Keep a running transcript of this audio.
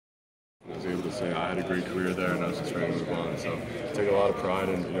was able to say I had a great career there and I was just ready to move on. So I take a lot of pride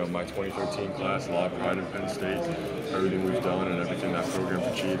in my 2013 class, a lot of pride in Penn State, everything we've done and everything that program's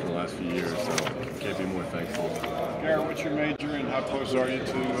achieved in the last few years. So can't be more thankful. Garrett, what's your major and how close are you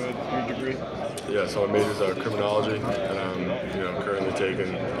to your degree? Yeah, so my major is criminology, and I'm currently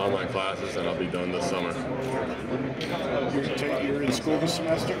taking online classes, and I'll be done this summer. You're in school this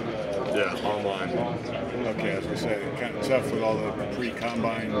semester? Yeah, online. Okay, as we say, kind of tough with all the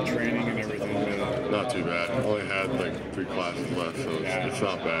pre-combine training and everything. Not too bad. I only had like 3 classes left, so it's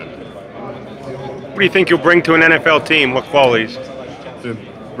not bad. What do you think you'll bring to an NFL team? What qualities?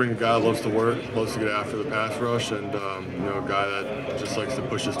 Bring a guy that loves to work, loves to get after the pass rush, and a guy that just likes to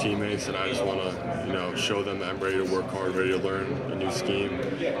push his teammates. And I just want to, show them that I'm ready to work hard, ready to learn a new scheme.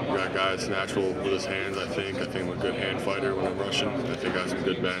 We got a guy that's natural with his hands. I think I'm a good hand fighter when I'm rushing. I think I have some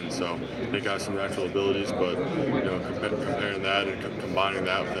good bends. So I think I have some natural abilities, but comparing that and combining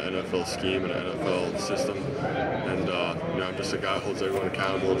that with the NFL scheme and the NFL system, and I'm just a guy that holds everyone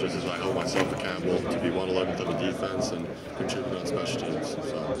accountable, just as I hold myself accountable to be 111th of a defense and contribute on special teams.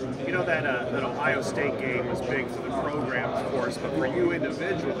 So. That Ohio State game was big for the program, of course, but for you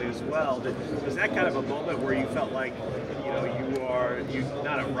individually as well. Was that kind of a moment where you felt like, you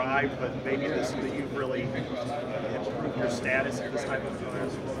not arrived, but maybe that you've really improved your status at this type of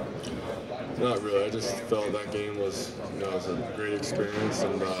class? Not really. I just felt that game was, was a great experience,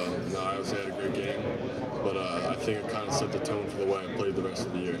 and I obviously had a great game. But I think it kind of set the tone for the way I played the rest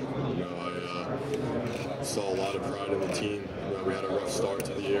of the year. I saw a lot of pride in the team. We had a rough start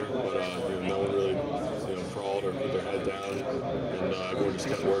to the year, but no one really crawled or put their head down, and everyone just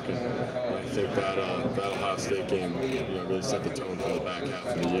kept working. And I think that Ohio State game really set the tone for the back half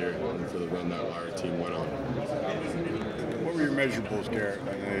of the year and for the run that our team went on. What were your measurables, Garrett,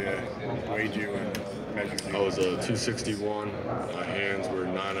 when they weighed you and measured you? I was 261. My hands were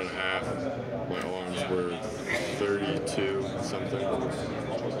 9.5. My arms were 32 something.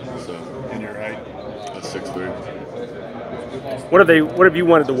 So. And your height? 6'3". What have you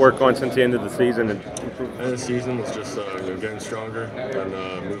wanted to work on since the end of the season? End of the season was just getting stronger and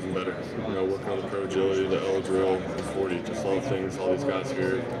moving better. Working on the pro agility, the L drill, the 40, just all the things all these guys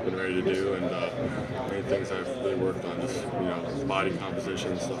here have been ready to do, and main things I've really worked on, just body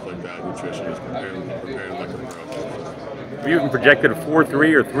composition, stuff like that, nutrition, just preparing like a pro. Have you even projected a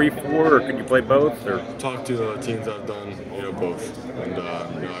 4-3 or 3-4, or could you play both? Or talked to teams I've done, both, and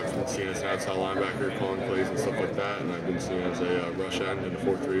I've been seen as an outside linebacker, calling plays and stuff like that, and I've been seen as a rush end in a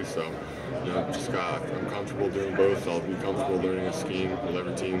 4-3. So, I'm comfortable doing both. I'll be comfortable learning a scheme with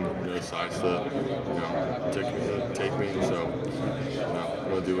every team decides to, take me. So, I'm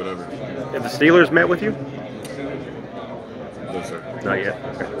gonna do whatever. Have the Steelers met with you? No, sir. Not yet.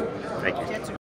 Okay. Thank you.